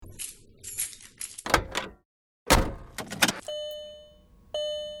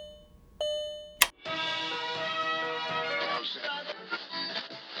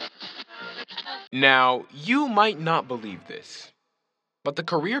Now, you might not believe this, but the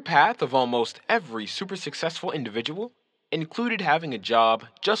career path of almost every super successful individual included having a job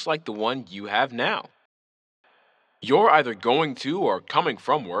just like the one you have now. You're either going to or coming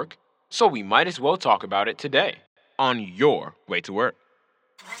from work, so we might as well talk about it today on your way to work.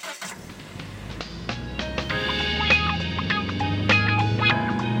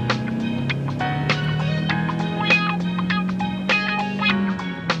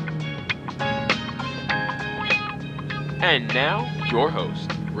 And now, your host,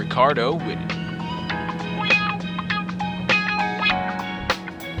 Ricardo Whitted.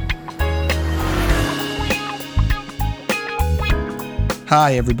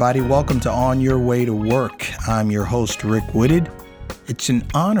 Hi, everybody. Welcome to On Your Way to Work. I'm your host, Rick Whitted. It's an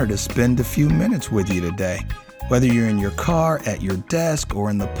honor to spend a few minutes with you today. Whether you're in your car, at your desk, or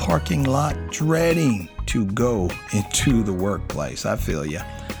in the parking lot, dreading to go into the workplace. I feel you.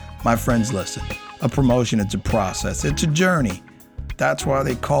 My friends, listen. A promotion, it's a process. It's a journey. That's why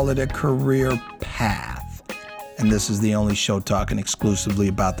they call it a career path. And this is the only show talking exclusively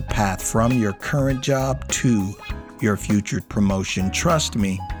about the path from your current job to your future promotion. Trust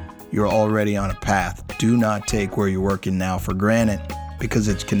me, you're already on a path. Do not take where you're working now for granted because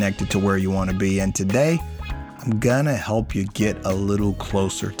it's connected to where you want to be. And today, I'm gonna help you get a little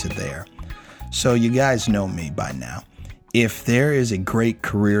closer to there. So you guys know me by now. If there is a great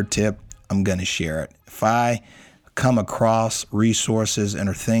career tip, I'm gonna share it. If I come across resources and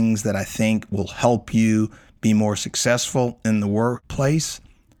or things that I think will help you be more successful in the workplace,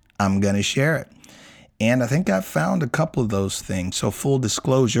 I'm gonna share it. And I think I've found a couple of those things. So full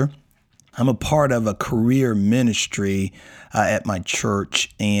disclosure, I'm a part of a career ministry at my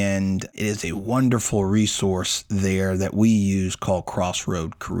church, and it is a wonderful resource there that we use called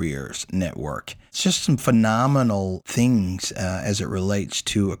Crossroad Careers Network. It's just some phenomenal things as it relates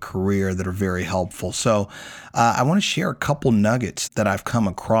to a career that are very helpful. So I want to share a couple nuggets that I've come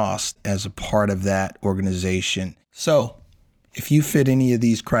across as a part of that organization. So if you fit any of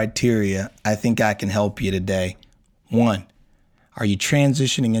these criteria, I think I can help you today. 1, are you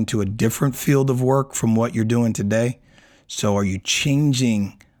transitioning into a different field of work from what you're doing today? So are you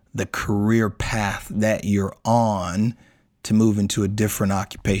changing the career path that you're on to move into a different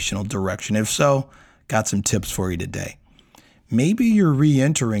occupational direction? If so, got some tips for you today. Maybe you're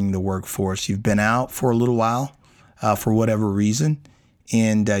re-entering the workforce. You've been out for a little while for whatever reason,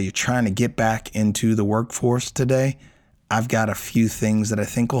 and you're trying to get back into the workforce today. I've got a few things that I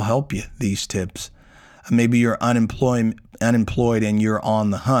think will help you, these tips. Maybe you're unemployed and you're on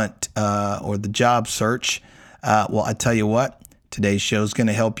the hunt or the job search. Well, I tell you what, today's show is going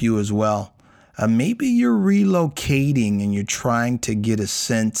to help you as well. Maybe you're relocating and you're trying to get a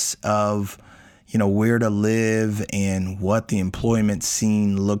sense of, where to live and what the employment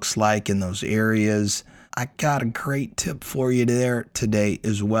scene looks like in those areas. I got a great tip for you there today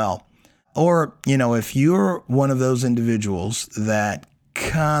as well. Or, if you're one of those individuals that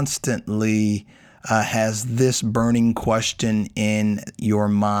constantly has this burning question in your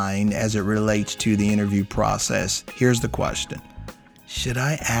mind as it relates to the interview process, here's the question. Should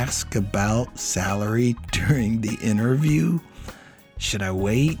I ask about salary during the interview? Should I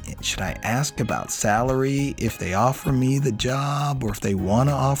wait? Should I ask about salary if they offer me the job or if they want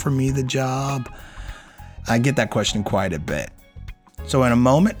to offer me the job? I get that question quite a bit. So in a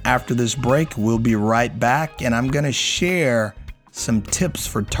moment after this break, we'll be right back, and I'm going to share some tips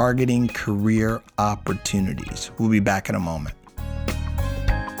for targeting career opportunities. We'll be back in a moment.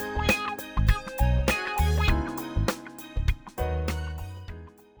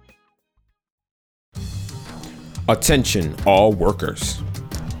 Attention, all workers.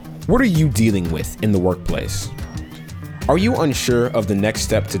 What are you dealing with in the workplace? Are you unsure of the next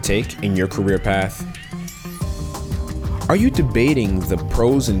step to take in your career path? Are you debating the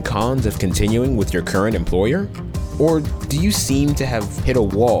pros and cons of continuing with your current employer? Or do you seem to have hit a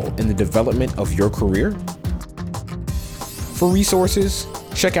wall in the development of your career? For resources,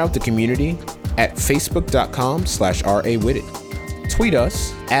 check out the community at facebook.com/RAWhitted. Tweet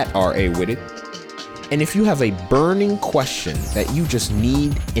us at RAWhitted. And if you have a burning question that you just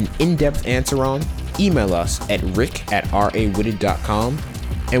need an in-depth answer on, email us at rick@rawhitted.com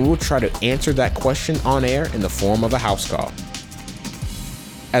and we'll try to answer that question on air in the form of a house call.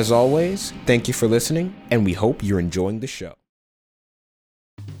 As always, thank you for listening, and we hope you're enjoying the show.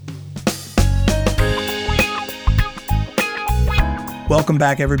 Welcome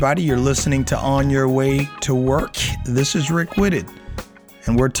back, everybody. You're listening to On Your Way to Work. This is Rick Whitted,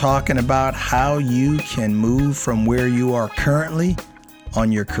 and we're talking about how you can move from where you are currently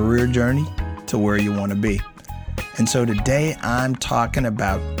on your career journey to where you want to be. And so today I'm talking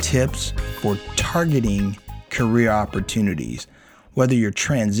about tips for targeting career opportunities. Whether you're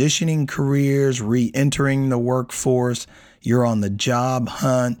transitioning careers, re-entering the workforce, you're on the job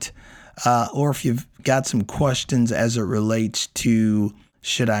hunt, or if you've got some questions as it relates to,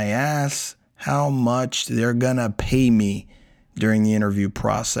 should I ask how much they're gonna pay me during the interview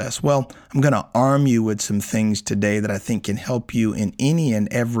process? Well, I'm gonna arm you with some things today that I think can help you in any and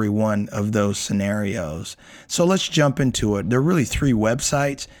every one of those scenarios. So let's jump into it. There are really 3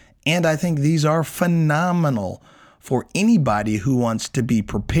 websites, and I think these are phenomenal for anybody who wants to be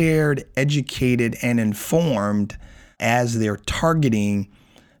prepared, educated, and informed as they're targeting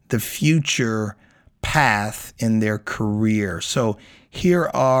the future path in their career. So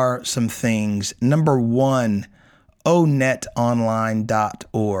here are some things. Number 1,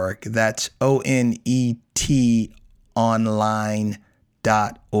 onetonline.org. That's ONET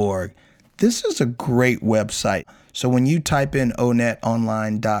online.org. This is a great website. So when you type in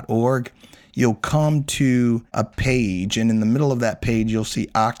onetonline.org, you'll come to a page, and in the middle of that page, you'll see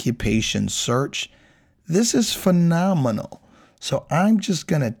occupation search. This is phenomenal. So I'm just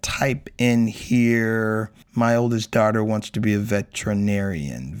going to type in here, my oldest daughter wants to be a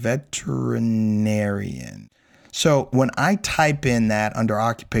veterinarian. So when I type in that under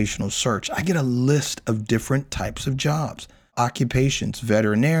occupational search, I get a list of different types of jobs. Occupations: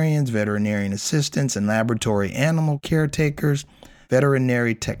 veterinarians, veterinarian assistants, and laboratory animal caretakers,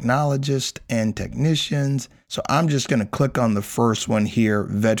 veterinary technologists and technicians. So I'm just going to click on the first one here,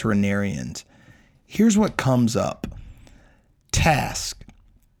 veterinarians. Here's what comes up. Task.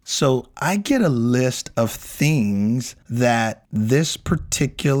 So I get a list of things that this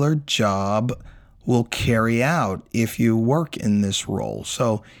particular job will carry out if you work in this role.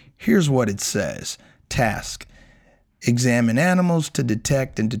 So here's what it says. Task: examine animals to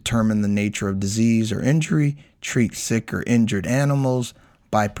detect and determine the nature of disease or injury, treat sick or injured animals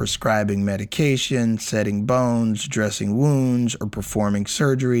by prescribing medication, setting bones, dressing wounds, or performing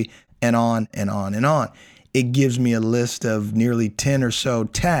surgery, and on and on and on. It gives me a list of nearly 10 or so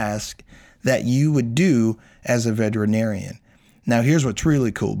tasks that you would do as a veterinarian. Now, here's what's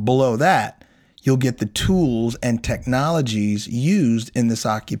really cool. Below that, you'll get the tools and technologies used in this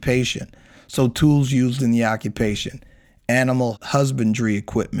occupation. So tools used in the occupation: animal husbandry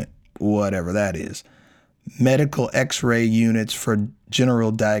equipment, whatever that is, medical x-ray units for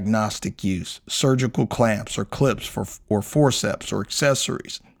general diagnostic use, surgical clamps or clips or forceps or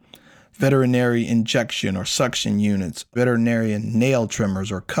accessories, veterinary injection or suction units, veterinarian nail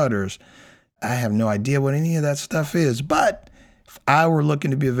trimmers or cutters. I have no idea what any of that stuff is, but if I were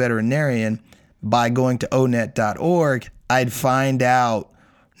looking to be a veterinarian, by going to onet.org, I'd find out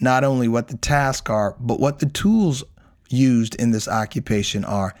not only what the tasks are, but what the tools used in this occupation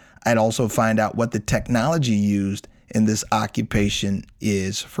are. I'd also find out what the technology used in this occupation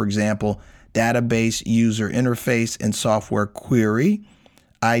is. For example, database user interface and software query,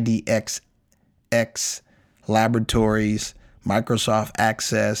 IDXX, laboratories, Microsoft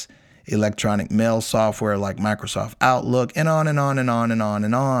Access, electronic mail software like Microsoft Outlook, and on and on and on and on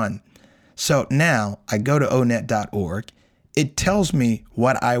and on. So now I go to onet.org. It tells me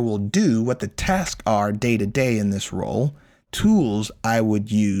what I will do, what the tasks are day to day in this role, tools I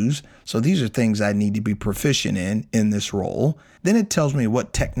would use. So these are things I need to be proficient in this role. Then it tells me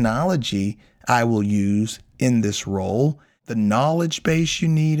what technology I will use in this role, the knowledge base you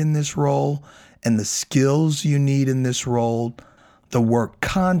need in this role, and the skills you need in this role, the work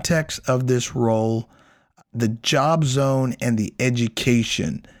context of this role, the job zone, and the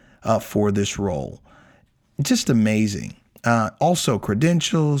education for this role. Just amazing. Also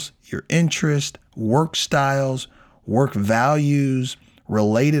credentials, your interest, work styles, work values,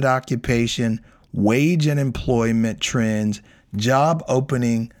 related occupation, wage and employment trends, job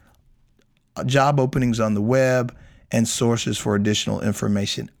openings on the web, and sources for additional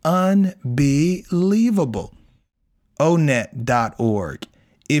information. Unbelievable. onet.org.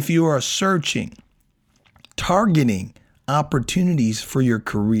 If you are searching, targeting opportunities for your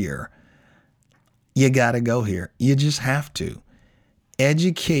career, you got to go here. You just have to.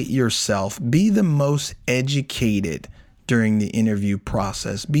 Educate yourself. Be the most educated during the interview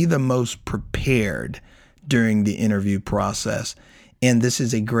process. Be the most prepared during the interview process. And this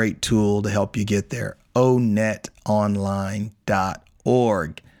is a great tool to help you get there.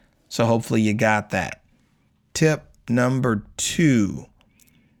 onetonline.org. So hopefully you got that. Tip number 2.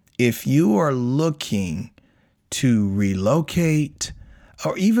 If you are looking to relocate,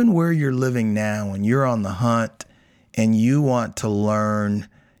 or even where you're living now and you're on the hunt and you want to learn,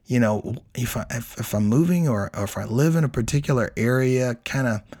 if I'm moving or if I live in a particular area, kind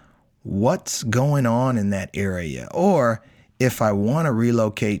of what's going on in that area. Or if I want to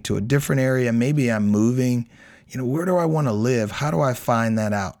relocate to a different area, maybe I'm moving, where do I want to live? How do I find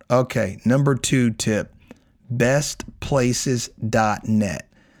that out? Okay, number 2 tip, bestplaces.net.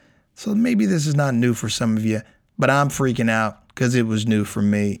 So maybe this is not new for some of you, but I'm freaking out because it was new for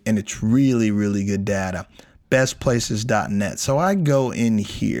me, and it's really, really good data. Bestplaces.net. So I go in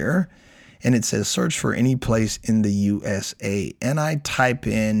here and it says search for any place in the USA, and I type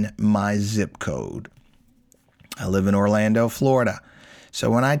in my zip code. I live in Orlando, Florida. So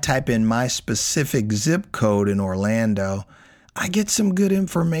when I type in my specific zip code in Orlando, I get some good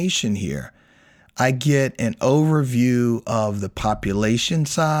information here. I get an overview of the population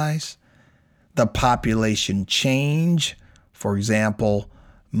size, the population change. For example,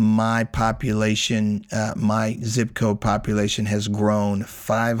 my population, my zip code population has grown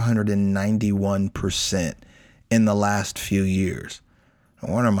 591% in the last few years.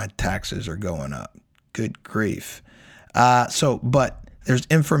 No wonder my taxes are going up. Good grief. But there's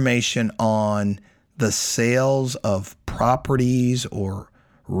information on the sales of properties or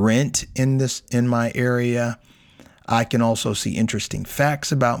rent in my area. I can also see interesting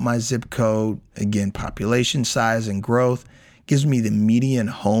facts about my zip code. Again, population size and growth gives me the median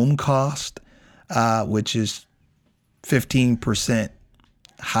home cost, which is 15%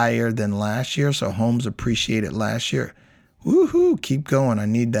 higher than last year. So homes appreciated last year. Woohoo, keep going. I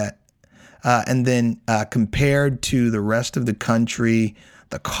need that. And then compared to the rest of the country,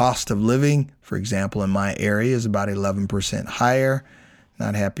 the cost of living, for example, in my area is about 11% higher.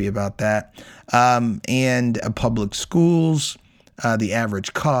 Not happy about that. And public schools, the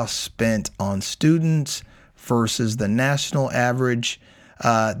average cost spent on students versus the national average,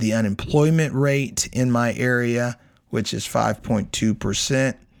 the unemployment rate in my area, which is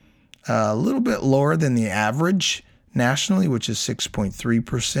 5.2%, a little bit lower than the average nationally, which is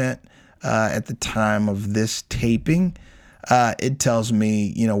 6.3%. At the time of this taping, it tells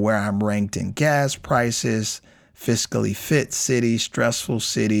me, where I'm ranked in gas prices, fiscally fit cities, stressful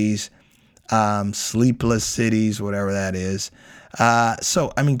cities, sleepless cities, whatever that is.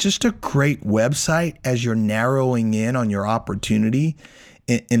 Just a great website as you're narrowing in on your opportunity,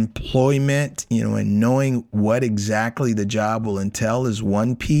 employment, and knowing what exactly the job will entail is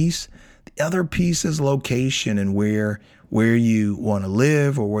one piece. The other piece is location and where you want to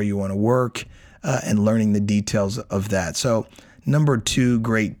live or where you want to work, and learning the details of that. So number 2,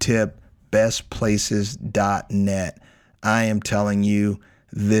 great tip, bestplaces.net. I am telling you,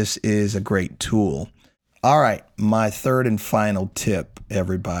 this is a great tool. All right, my third and final tip,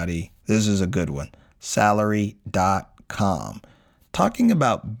 everybody. This is a good one. Salary.com. Talking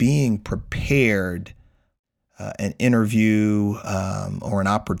about being prepared, an interview or an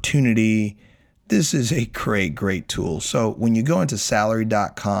opportunity. This is a great tool. So when you go into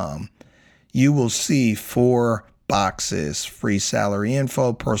salary.com, you will see 4 boxes: free salary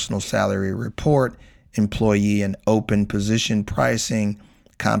info, personal salary report, employee and open position pricing,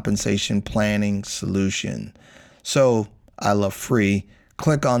 compensation planning solution. So I love free.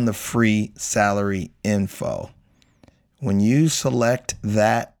 Click on the free salary info. When you select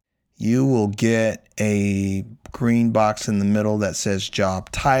that, you will get a green box in the middle that says job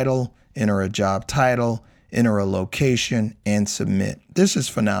title. Enter a job title, enter a location, and submit. This is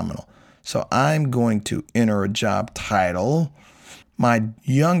phenomenal. So I'm going to enter a job title. My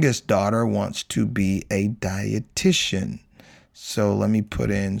youngest daughter wants to be a dietitian. So let me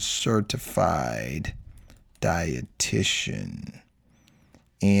put in certified dietitian.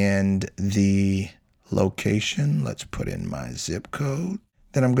 And the location, let's put in my zip code.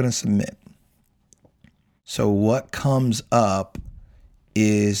 Then I'm going to submit. So what comes up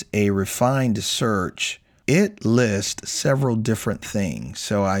is a refined search. It lists several different things.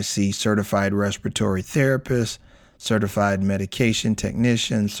 So I see certified respiratory therapist, certified medication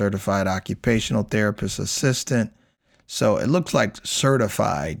technician, certified occupational therapist assistant. So it looks like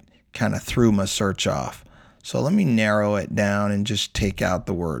certified kind of threw my search off. So let me narrow it down and just take out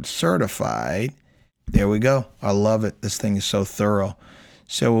the word certified. There we go. I love it. This thing is so thorough.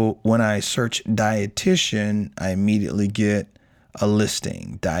 So when I search dietitian, I immediately get a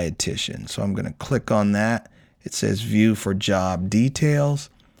listing, dietitian. So I'm going to click on that. It says view for job details.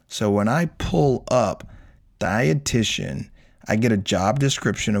 So when I pull up dietitian, I get a job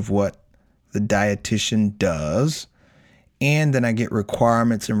description of what the dietitian does. And then I get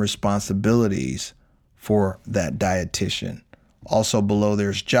requirements and responsibilities for that dietitian. Also below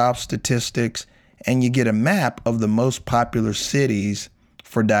there's job statistics, and you get a map of the most popular cities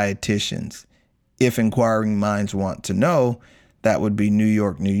for dietitians. If inquiring minds want to know, that would be New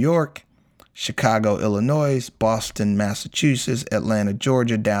York, New York, Chicago, Illinois, Boston, Massachusetts, Atlanta,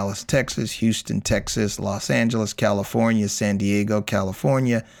 Georgia, Dallas, Texas, Houston, Texas, Los Angeles, California, San Diego,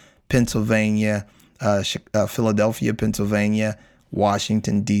 California, Pennsylvania, Philadelphia, Pennsylvania,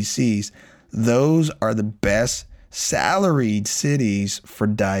 Washington, D.C. Those are the best salaried cities for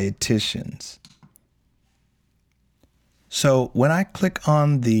dietitians. So when I click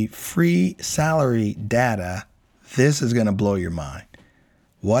on the free salary data, this is going to blow your mind.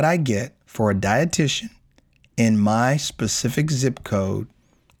 What I get for a dietitian in my specific zip code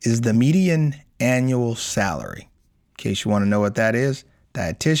is the median annual salary. In case you want to know what that is,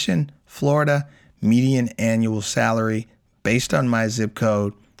 dietitian, Florida, median annual salary based on my zip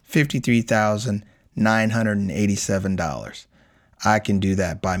code, $53,987. I can do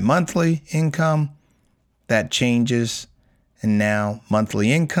that by monthly income. That changes. And now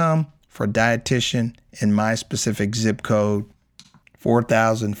monthly income for a dietitian in my specific zip code,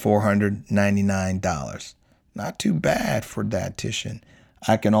 $4,499. Not too bad for a dietitian.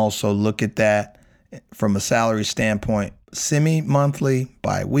 I can also look at that from a salary standpoint, semi-monthly,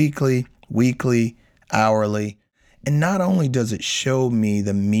 bi-weekly, weekly, hourly. And not only does it show me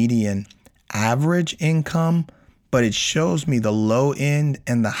the median average income, but it shows me the low end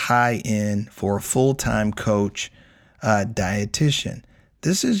and the high end for a full-time coach dietitian.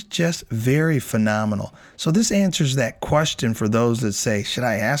 This is just very phenomenal. So this answers that question for those that say, should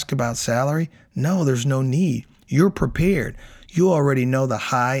I ask about salary? No, there's no need. You're prepared. You already know the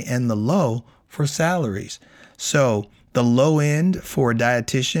high and the low for salaries. So the low end for a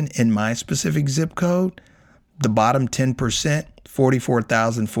dietitian in my specific zip code, the bottom 10%,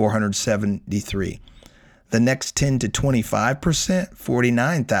 $44,473. The next 10 to 25%,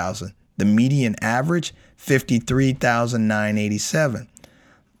 $49,000. The median average, $53,987.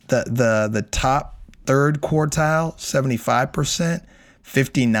 The top third quartile, 75%,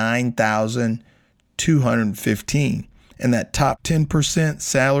 $59,215. And that top 10%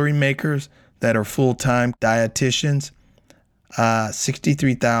 salary makers that are full-time dietitians,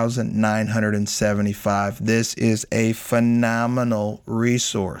 $63,975. This is a phenomenal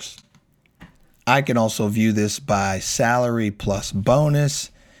resource. I can also view this by salary plus bonus.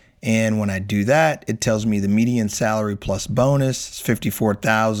 And when I do that, it tells me the median salary plus bonus is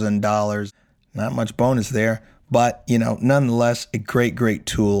 $54,000. Not much bonus there, but nonetheless, a great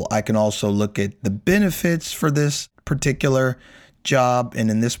tool. I can also look at the benefits for this particular job. And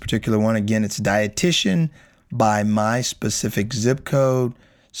in this particular one, again, it's dietitian by my specific zip code.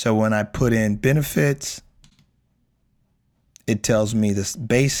 So when I put in benefits, it tells me this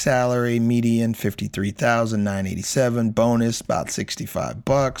base salary, median, $53,987, bonus, about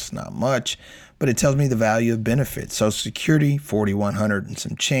 $65, not much, but it tells me the value of benefits. Social Security, $4,100 and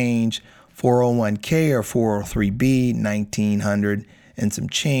some change, 401k or 403b, $1,900 and some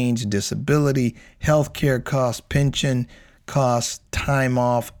change, disability, healthcare costs, pension costs, time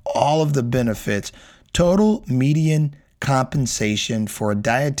off, all of the benefits. Total median compensation for a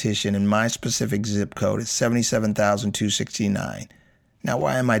dietitian in my specific zip code is $77,269. Now,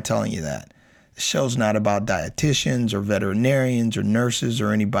 why am I telling you that? The show's not about dietitians or veterinarians or nurses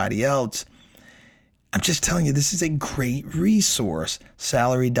or anybody else. I'm just telling you this is a great resource,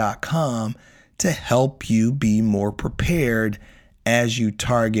 salary.com, to help you be more prepared as you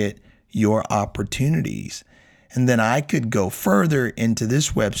target your opportunities. And then I could go further into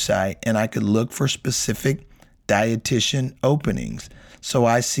this website and I could look for specific dietitian openings. So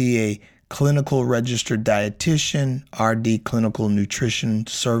I see a clinical registered dietitian, RD Clinical Nutrition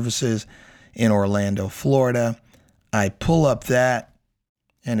Services in Orlando, Florida. I pull up that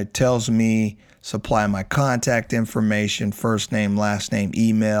and it tells me supply my contact information, first name, last name,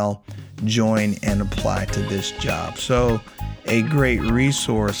 email, join and apply to this job. So a great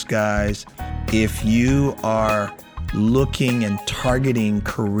resource, guys, if you are looking and targeting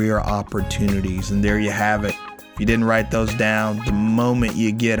career opportunities. And there you have it. If you didn't write those down, the moment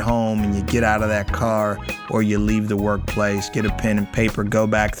you get home and you get out of that car or you leave the workplace, get a pen and paper, go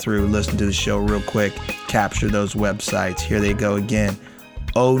back through, listen to the show real quick, capture those websites. Here they go again.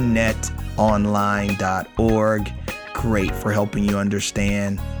 onetonline.org. Great for helping you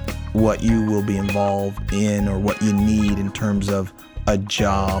understand what you will be involved in or what you need in terms of a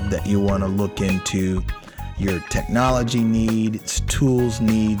job that you want to look into, your technology needs, tools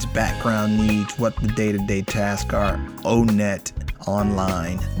needs, background needs, what the day-to-day tasks are.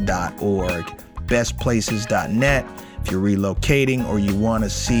 onetonline.org. bestplaces.net. If you're relocating or you want to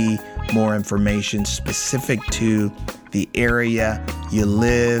see more information specific to the area you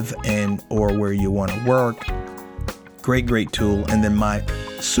live in or where you want to work, great tool. And then my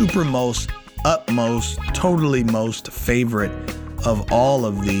utmost, totally most favorite of all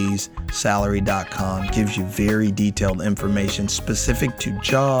of these, salary.com gives you very detailed information specific to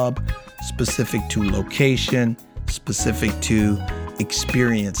job, specific to location, specific to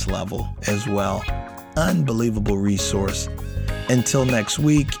experience level as well. Unbelievable resource. Until next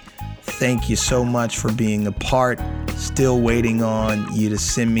week, thank you so much for being a part. Still waiting on you to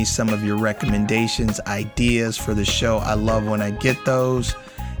send me some of your recommendations, ideas for the show. I love when I get those,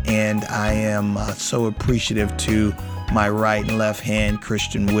 and I am so appreciative to my right and left hand,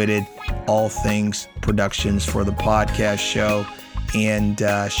 Christian Whitted, All Things Productions for the podcast show, and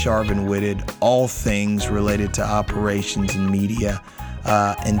Sharvin Whitted, all things related to operations and media.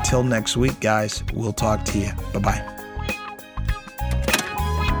 Until next week, guys, we'll talk to you. Bye-bye.